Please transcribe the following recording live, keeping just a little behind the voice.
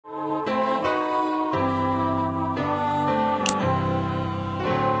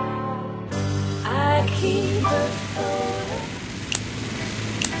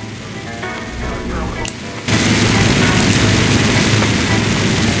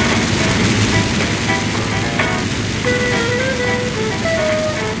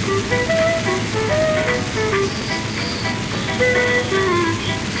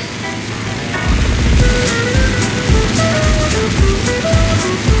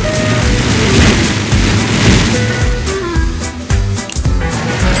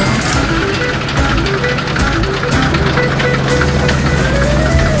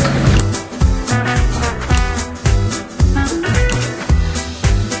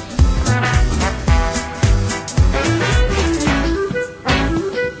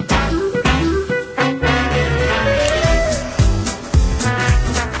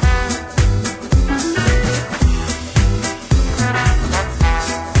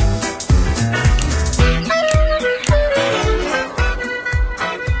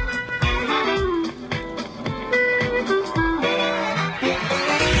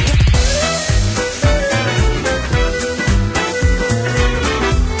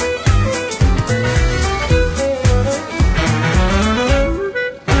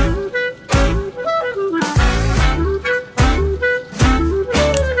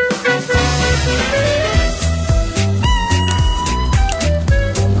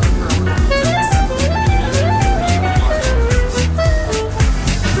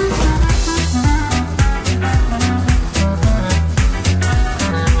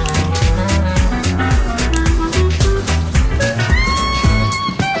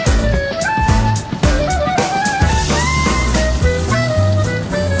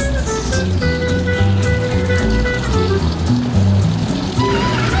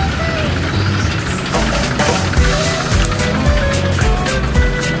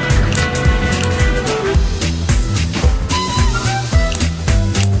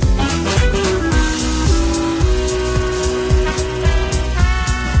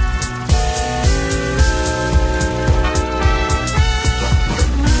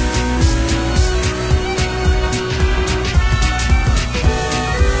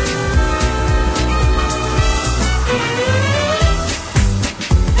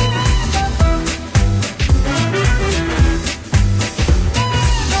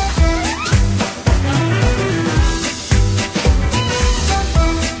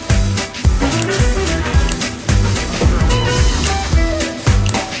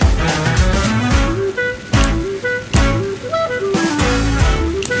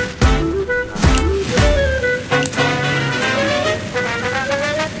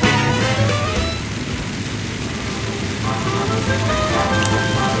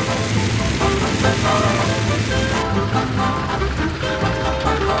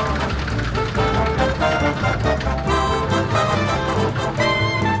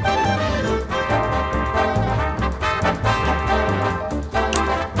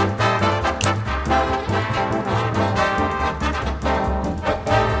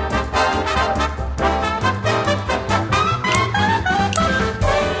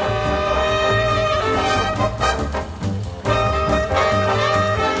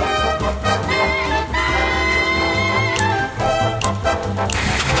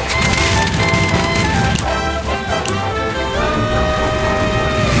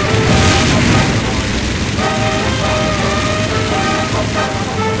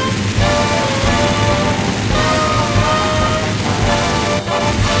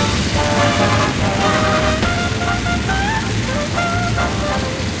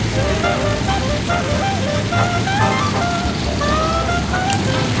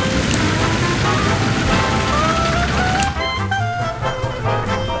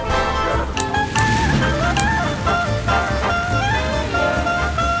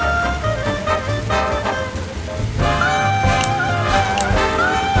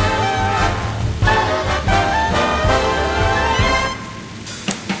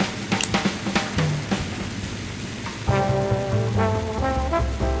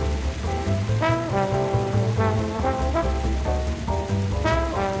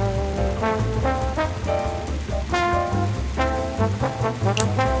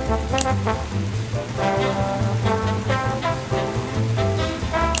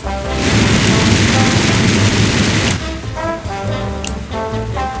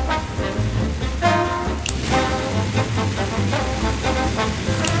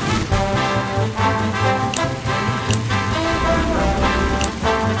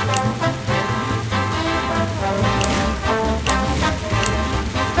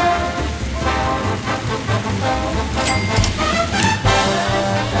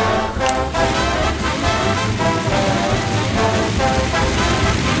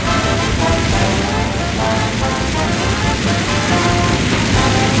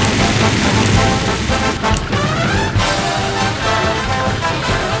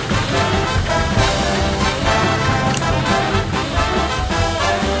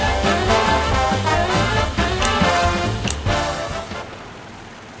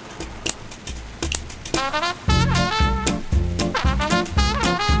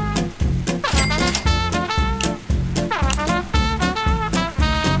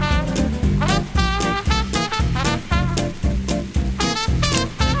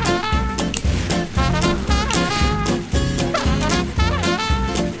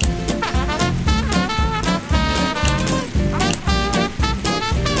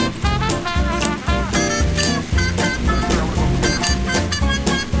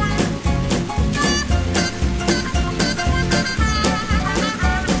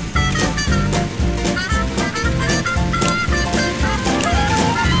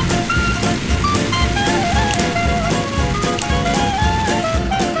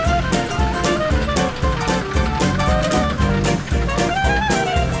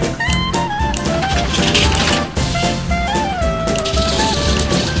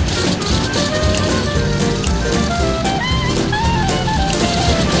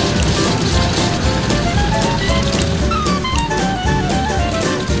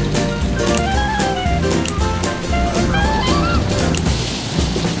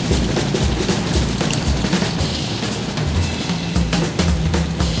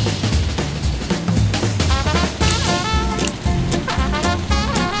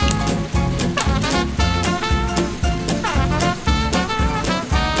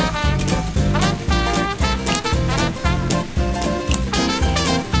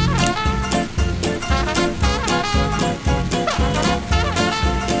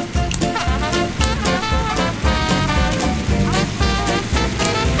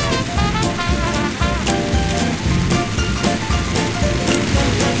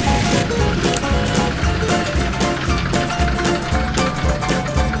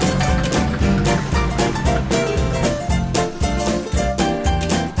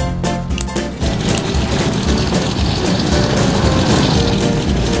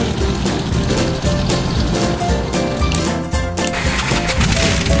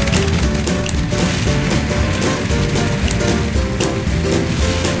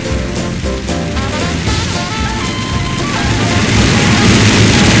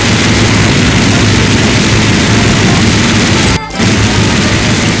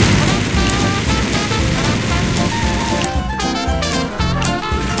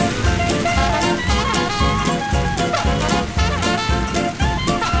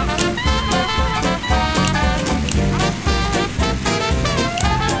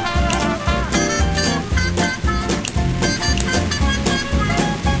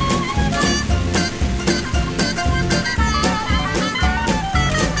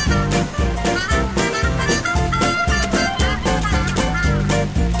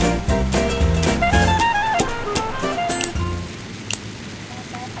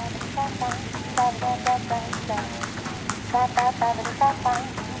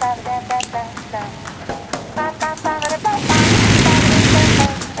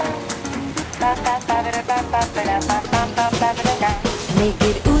Make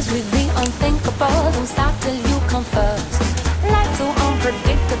it ooze with the unthinkable. Don't stop till you come first. Life's so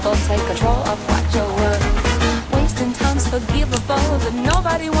unpredictable. Take control of what you're worth. Wasting time's forgivable, but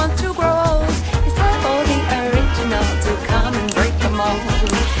nobody wants to grow old. It's time for the original to come and break the mold.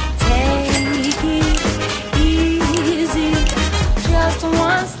 Take it easy, just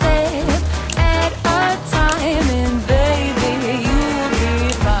one step at a time, and baby, you'll be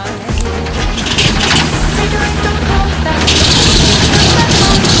fine. Take a risk, don't hold back.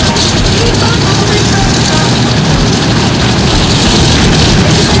 Keep on moving, don't stop.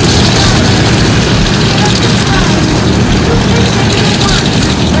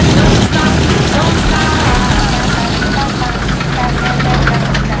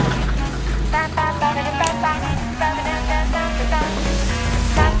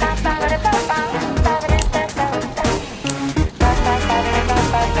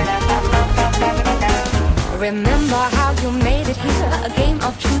 Remember how you made it here, a game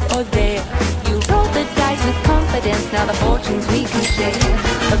of truth or dare. You rolled the dice with confidence, now the fortunes we can share.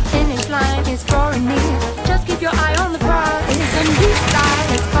 The finish line is drawing near, just keep your eye on the prize. And this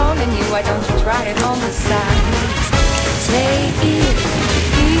sky is calling you, why don't you try it on the sides? Take it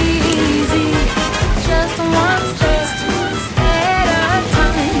easy, just one step at a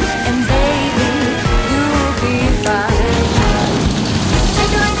time, and baby, you'll be fine.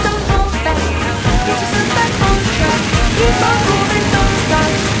 Take a risk, don't hold back. Get yourself back on track. Keep on moving, don't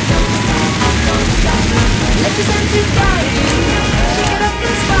stop. Don't stop. Let your senses guide you. Shake it up,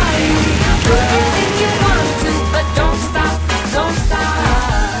 inspire you. Do anything you want to, but don't stop. Don't stop.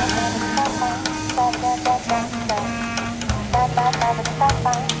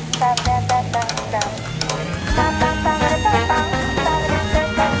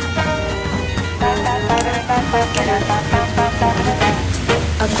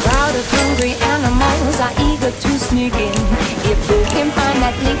 A crowd of hungry animals are eager to sneak in. If you can find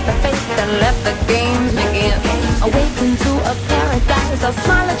that leap of faith, then let the games begin. Awaken to a paradise, I'll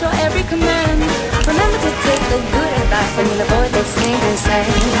smile at your every command. Remember to take the good advice, and you'll avoid the sinking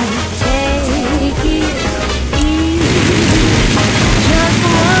sand.